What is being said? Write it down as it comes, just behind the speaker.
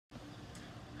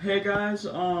Hey guys,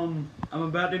 I'm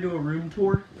about to do a room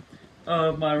tour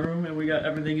of my room, and we got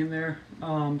everything in there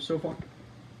so far.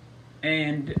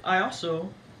 And I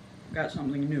also got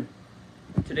something new.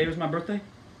 Today was my birthday,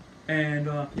 and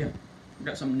yeah, I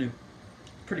got something new.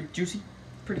 Pretty juicy,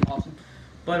 pretty awesome.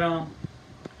 But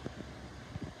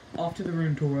off to the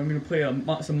room tour. I'm gonna play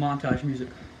some montage music.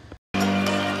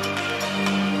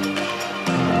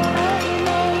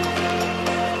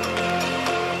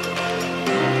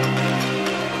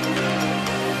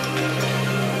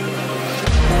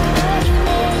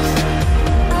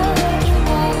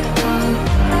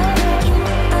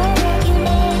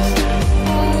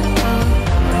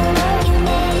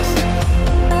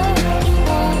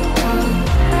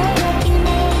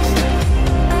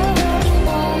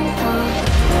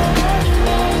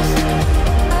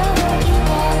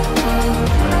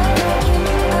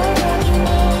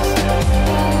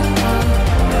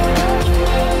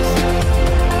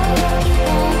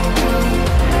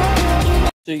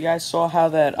 So you guys saw how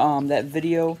that that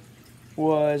video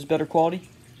was better quality?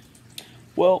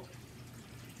 Well,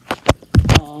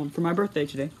 for my birthday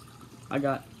today, I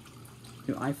got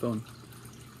a new iPhone.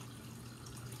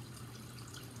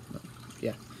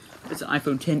 Yeah, it's an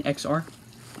iPhone XR.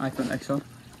 iPhone XR.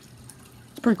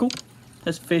 It's pretty cool. It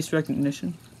has face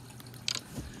recognition,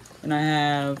 and I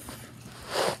have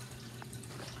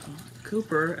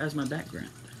Cooper as my background.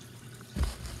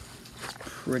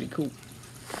 Pretty cool.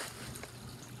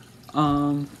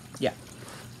 Yeah.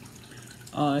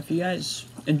 If you guys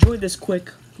enjoyed this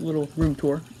quick little room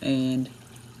tour and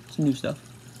some new stuff,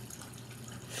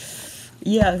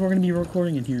 yeah, we're gonna be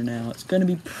recording in here now. It's gonna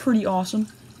be pretty awesome.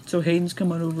 So Hayden's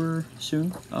coming over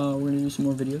soon. We're gonna do some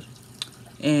more videos,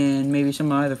 and maybe some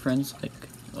of my other friends,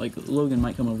 like Logan,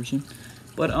 might come over soon.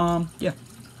 But yeah,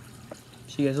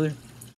 see you guys later.